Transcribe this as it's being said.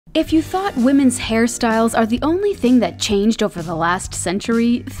If you thought women's hairstyles are the only thing that changed over the last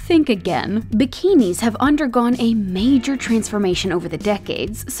century, think again. Bikinis have undergone a major transformation over the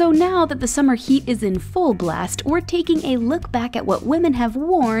decades, so now that the summer heat is in full blast, we're taking a look back at what women have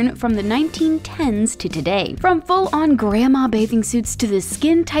worn from the 1910s to today. From full-on grandma bathing suits to the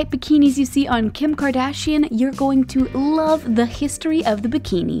skin-tight bikinis you see on Kim Kardashian, you're going to love the history of the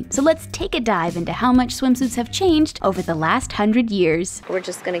bikini. So let's take a dive into how much swimsuits have changed over the last 100 years. We're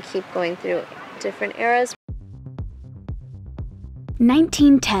just gonna keep going through different eras.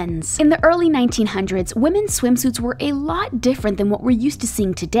 1910s. In the early 1900s, women's swimsuits were a lot different than what we're used to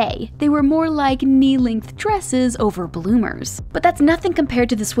seeing today. They were more like knee-length dresses over bloomers. But that's nothing compared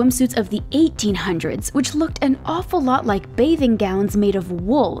to the swimsuits of the 1800s, which looked an awful lot like bathing gowns made of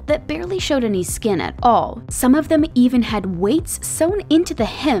wool that barely showed any skin at all. Some of them even had weights sewn into the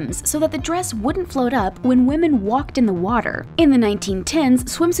hems so that the dress wouldn't float up when women walked in the water. In the 1910s,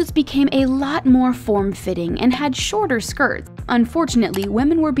 swimsuits became a lot more form-fitting and had shorter skirts. Unfortunately,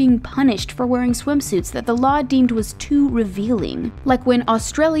 women were being punished for wearing swimsuits that the law deemed was too revealing. Like when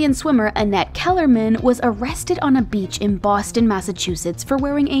Australian swimmer Annette Kellerman was arrested on a beach in Boston, Massachusetts for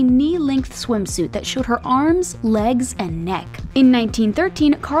wearing a knee-length swimsuit that showed her arms, legs, and neck. In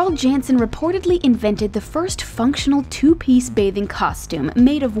 1913, Carl Jansen reportedly invented the first functional two-piece bathing costume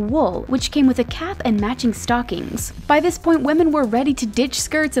made of wool, which came with a cap and matching stockings. By this point, women were ready to ditch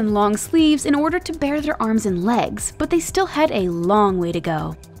skirts and long sleeves in order to bare their arms and legs, but they still had a long way to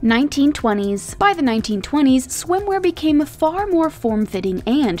go. 1920s. By the 1920s, swimwear became far more form-fitting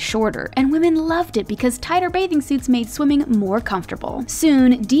and shorter, and women loved it because tighter bathing suits made swimming more comfortable.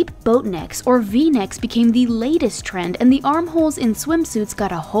 Soon, deep boat necks or V-necks became the latest trend, and the armholes in swimsuits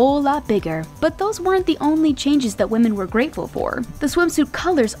got a whole lot bigger. But those weren't the only changes that women were grateful for. The swimsuit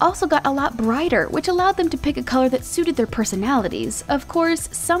colors also got a lot brighter, which allowed them to pick a color that suited their personalities. Of course,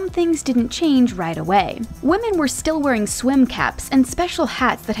 some things didn't change right away. Women were still wearing swim caps and special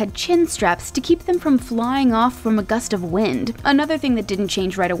hats that had chin straps to keep them from flying off from a gust of wind. Another thing that didn't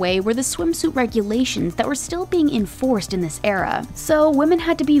change right away were the swimsuit regulations that were still being enforced in this era. So women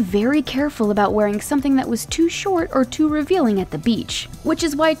had to be very careful about wearing something that was too short or too revealing at the beach. Which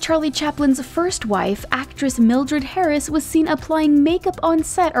is why Charlie Chaplin's first wife, actress Mildred Harris, was seen applying makeup on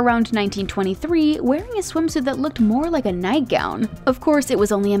set around 1923, wearing a swimsuit that looked more like a nightgown. Of course, it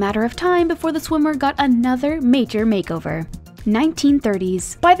was only a matter of time before the swimmer got another major makeover.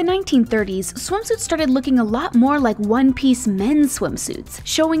 1930s. By the 1930s, swimsuits started looking a lot more like one-piece men's swimsuits.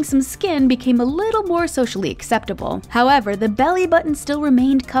 Showing some skin became a little more socially acceptable. However, the belly button still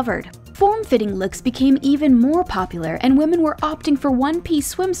remained covered. Form-fitting looks became even more popular, and women were opting for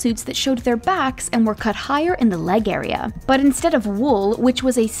one-piece swimsuits that showed their backs and were cut higher in the leg area. But instead of wool, which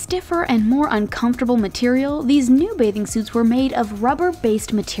was a stiffer and more uncomfortable material, these new bathing suits were made of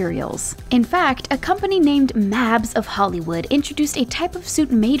rubber-based materials. In fact, a company named Mabs of Hollywood introduced a type of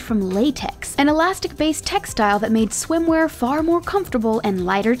suit made from latex, an elastic-based textile that made swimwear far more comfortable and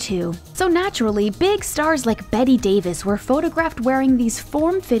lighter too. So naturally, big stars like Bette Davis were photographed wearing these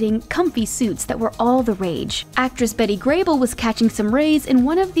form-fitting, comfy suits that were all the rage. Actress Betty Grable was catching some rays in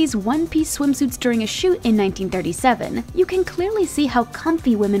one of these one-piece swimsuits during a shoot in 1937. You can clearly see how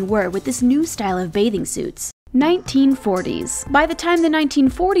comfy women were with this new style of bathing suits. 1940s. By the time the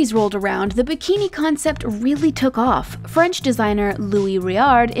 1940s rolled around, the bikini concept really took off. French designer Louis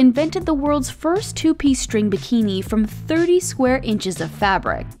Réard invented the world's first two-piece string bikini from 30 square inches of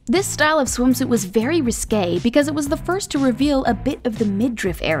fabric. This style of swimsuit was very risque because it was the first to reveal a bit of the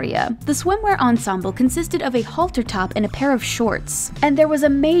midriff area. The swimwear ensemble consisted of a halter top and a pair of shorts. And there was a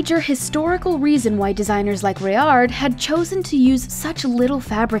major historical reason why designers like Réard had chosen to use such little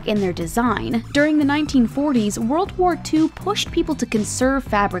fabric in their design. During the 1940s, World War II pushed people to conserve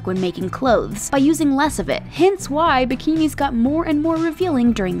fabric when making clothes by using less of it, hence why bikinis got more and more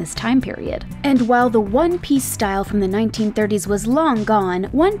revealing during this time period. And while the one-piece style from the 1930s was long gone,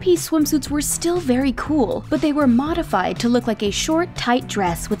 one-piece swimsuits were still very cool, but they were modified to look like a short, tight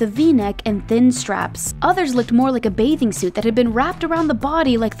dress with a V-neck and thin straps. Others looked more like a bathing suit that had been wrapped around the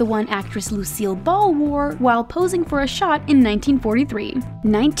body like the one actress Lucille Ball wore while posing for a shot in 1943.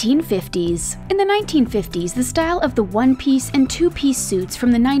 1950s. In the 1950s, the style of the one-piece and two-piece suits from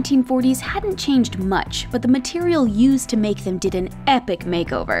the 1940s hadn't changed much, but the material used to make them did an epic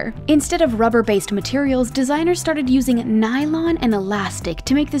makeover. Instead of rubber-based materials, designers started using nylon and elastic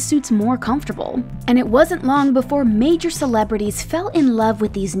to make the suits more comfortable. And it wasn't long before major celebrities fell in love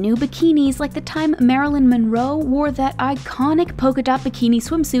with these new bikinis, like the time Marilyn Marilyn Monroe wore that iconic polka dot bikini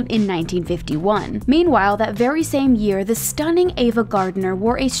swimsuit in 1951. Meanwhile, that very same year, the stunning Ava Gardner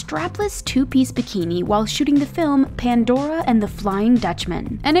wore a strapless two-piece bikini while shooting the film Pandora and the Flying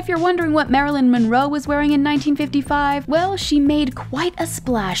Dutchman. And if you're wondering what Marilyn Monroe was wearing in 1955, well, she made quite a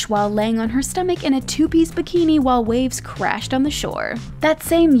splash while laying on her stomach in a two-piece bikini while waves crashed on the shore. That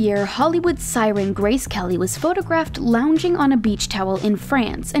same year, Hollywood siren Grace Kelly was photographed lounging on a beach towel in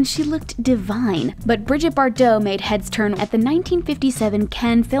France, and she looked divine. But Brigitte Bardot made heads turn at the 1957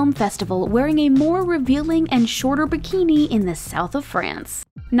 Cannes Film Festival wearing a more revealing and shorter bikini in the south of France.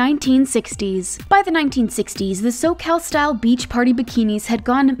 1960s. By the 1960s, the SoCal-style beach party bikinis had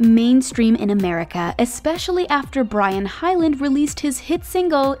gone mainstream in America, especially after Brian Hyland released his hit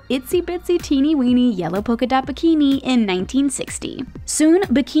single Itsy Bitsy Teeny Weeny Yellow Polka Dot Bikini in 1960. Soon,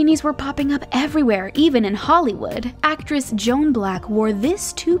 bikinis were popping up everywhere, even in Hollywood. Actress Joan Black wore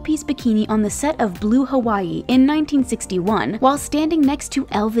this two-piece bikini on the set of Blue Hawaii in 1961 while standing next to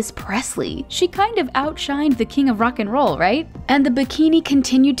Elvis Presley. She kind of outshined the king of rock and roll, right? And the bikini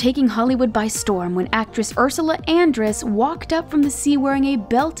continued taking Hollywood by storm when actress Ursula Andress walked up from the sea wearing a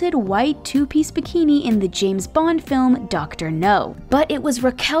belted white two-piece bikini in the James Bond film Dr. No. But it was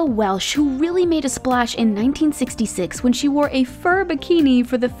Raquel Welch who really made a splash in 1966 when she wore a fur bikini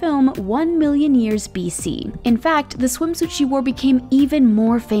for the film 1 Million Years BC. In fact, the swimsuit she wore became even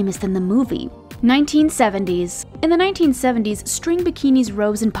more famous than the movie. 1970s. In the 1970s, string bikinis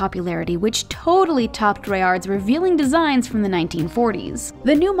rose in popularity, which totally topped Réard's revealing designs from the 1940s.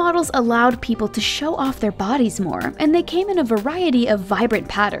 The new models allowed people to show off their bodies more, and they came in a variety of vibrant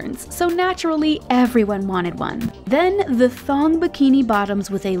patterns, so naturally everyone wanted one. Then, the thong bikini bottoms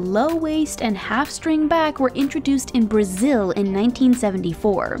with a low waist and half-string back were introduced in Brazil in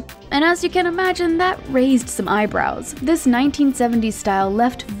 1974. And as you can imagine, that raised some eyebrows. This 1970s style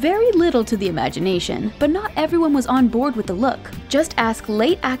left very little to the imagination, but not everyone was on board with the look. Just ask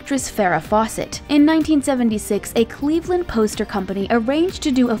late actress Farrah Fawcett. In 1976, a Cleveland poster company arranged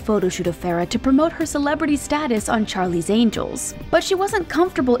to do a photo shoot of Farrah to promote her celebrity status on Charlie's Angels. But she wasn't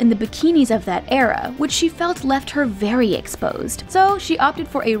comfortable in the bikinis of that era, which she felt left her very exposed. So she opted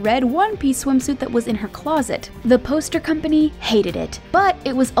for a red one-piece swimsuit that was in her closet. The poster company hated it, but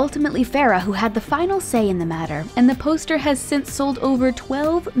it was ultimately Farrah who had the final say in the matter, and the poster has since sold over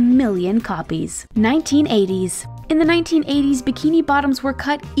 12 million copies. 1980s. In the 1980s, bikini bottoms were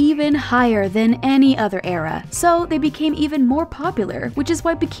cut even higher than any other era, so they became even more popular, which is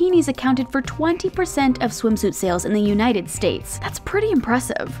why bikinis accounted for 20% of swimsuit sales in the United States. That's pretty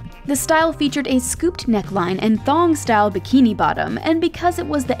impressive. The style featured a scooped neckline and thong-style bikini bottom, and because it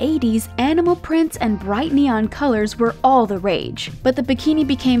was the 80s, animal prints and bright neon colors were all the rage. But the bikini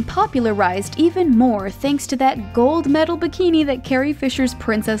became popularized even more thanks to that gold medal bikini that Carrie Fisher's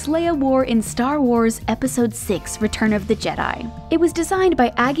Princess Leia wore in Star Wars Episode 6 Return of the Jedi. It was designed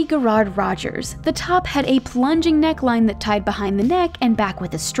by Aggie Garrard Rogers. The top had a plunging neckline that tied behind the neck and back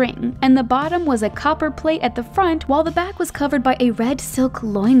with a string, and the bottom was a copper plate at the front while the back was covered by a red silk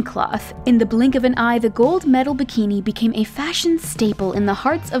loincloth. In the blink of an eye, the gold medal bikini became a fashion staple in the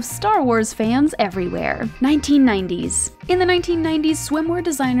hearts of Star Wars fans everywhere. 1990s. In the 1990s, swimwear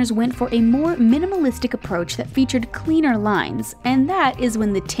designers went for a more minimalistic approach that featured cleaner lines, and that is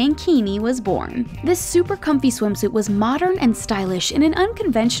when the tankini was born. This super comfy swimsuit was modern and stylish in an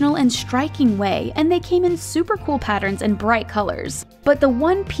unconventional and striking way, and they came in super cool patterns and bright colors. But the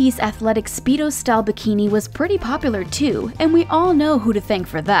one-piece athletic Speedo-style bikini was pretty popular too, and we all know who to thank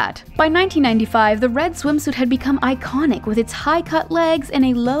for that. By 1995, the red swimsuit had become iconic with its high-cut legs and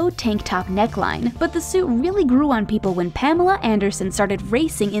a low tank top neckline, but the suit really grew on people when Pamela Anderson started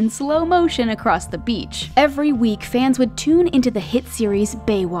racing in slow motion across the beach. Every week, fans would tune into the hit series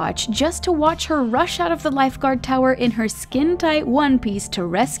Baywatch just to watch her rush out of the lifeguard tower in her skin-tight one-piece to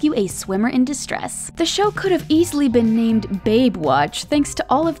rescue a swimmer in distress. The show could have easily been named Babe Watch thanks to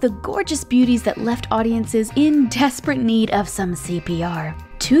all of the gorgeous beauties that left audiences in desperate need of some CPR.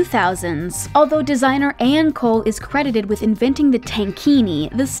 2000s. Although designer Anne Cole is credited with inventing the tankini,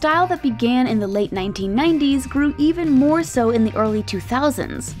 the style that began in the late 1990s grew even more so in the early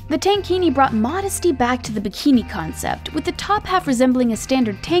 2000s. The tankini brought modesty back to the bikini concept, with the top half resembling a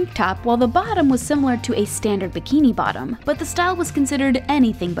standard tank top while the bottom was similar to a standard bikini bottom, but the style was considered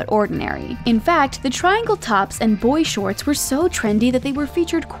anything but ordinary. In fact, the triangle tops and boy shorts were so trendy that they were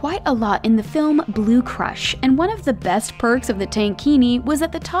featured quite a lot in the film Blue Crush, and one of the best perks of the tankini was that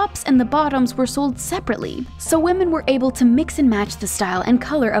that the tops and the bottoms were sold separately, so women were able to mix and match the style and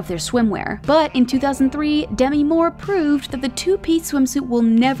color of their swimwear. But in 2003, Demi Moore proved that the two-piece swimsuit will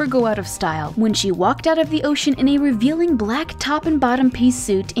never go out of style when she walked out of the ocean in a revealing black top and bottom piece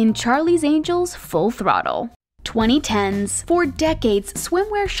suit in Charlie's Angels Full Throttle. 2010s. For decades,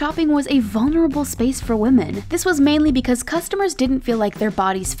 swimwear shopping was a vulnerable space for women. This was mainly because customers didn't feel like their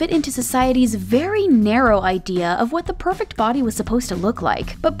bodies fit into society's very narrow idea of what the perfect body was supposed to look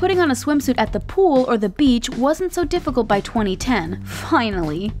like. But putting on a swimsuit at the pool or the beach wasn't so difficult by 2010,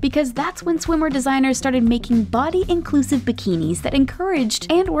 finally, because that's when swimwear designers started making body-inclusive bikinis that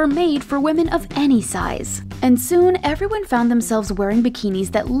encouraged and were made for women of any size. And soon, everyone found themselves wearing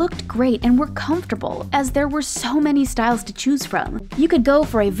bikinis that looked great and were comfortable, as there were so many styles to choose from. You could go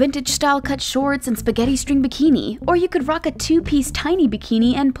for a vintage style cut shorts and spaghetti string bikini, or you could rock a two-piece tiny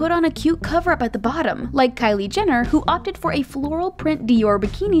bikini and put on a cute cover-up at the bottom, like Kylie Jenner, who opted for a floral print Dior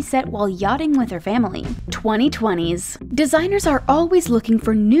bikini set while yachting with her family. 2020s. Designers are always looking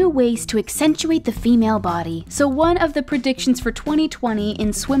for new ways to accentuate the female body, so one of the predictions for 2020 in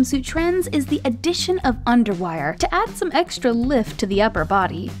swimsuit trends is the addition of underwire to add some extra lift to the upper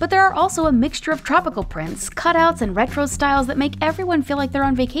body. But there are also a mixture of tropical prints, cutouts, and retro styles that make everyone feel like they're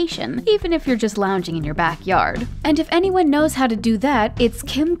on vacation, even if you're just lounging in your backyard. And if anyone knows how to do that, it's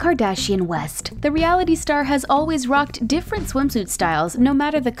Kim Kardashian-West. The reality star has always rocked different swimsuit styles, no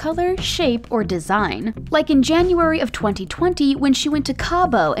matter the color, shape, or design. Like in January of 2020, when she went to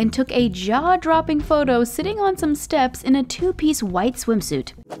Cabo and took a jaw-dropping photo sitting on some steps in a two-piece white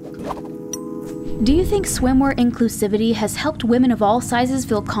swimsuit. Do you think swimwear inclusivity has helped women of all sizes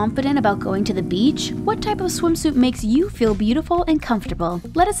feel confident about going to the beach? What type of swimsuit makes you feel beautiful and comfortable?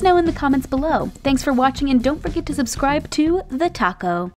 Let us know in the comments below. Thanks for watching, and don't forget to subscribe to The Taco.